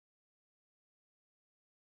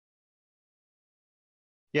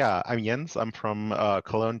Yeah, I'm Jens. I'm from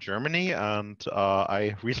Cologne, Germany, and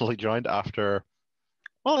I recently joined after,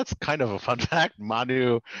 well, it's kind of a fun fact.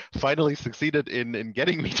 Manu finally succeeded in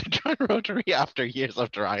getting me to join Rotary after years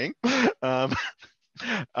of trying. Um,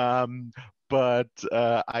 um, but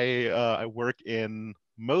I work in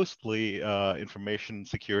mostly information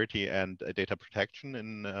security and data protection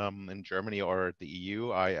in Germany or the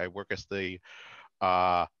EU. I work as the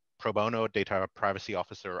uh, pro bono data privacy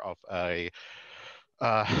officer of a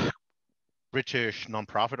uh, British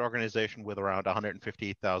nonprofit organization with around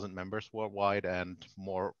 150,000 members worldwide. And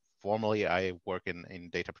more formally, I work in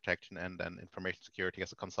data protection and information security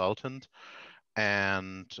as a consultant.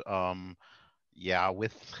 And yeah,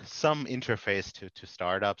 with some interface to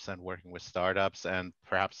startups and working with startups and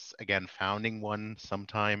perhaps again founding one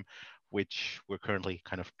sometime, which we're currently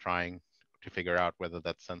kind of trying to figure out whether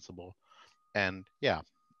that's sensible. And yeah,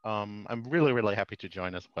 I'm really, really happy to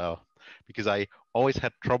join as well because I always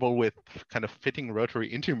had trouble with kind of fitting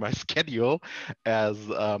Rotary into my schedule, as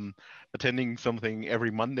attending something every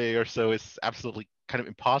Monday or so is absolutely kind of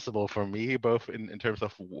impossible for me, both in terms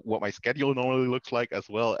of what my schedule normally looks like, as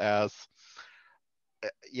well as,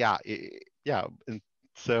 yeah, yeah. And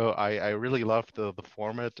so I really love the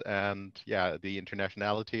format and yeah, the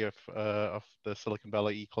internationality of the Silicon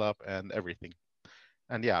Valley E Club and everything.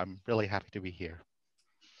 And yeah, I'm really happy to be here.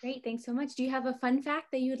 Great, thanks so much. Do you have a fun fact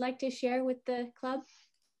that you would like to share with the club?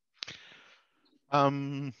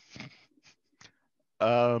 Um,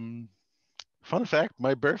 um, Fun fact,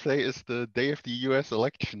 my birthday is the day of the US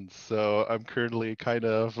elections, so I'm currently kind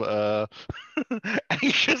of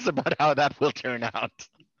anxious about how that will turn out.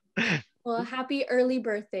 Well, happy early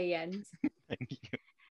birthday, Jens. Thank you.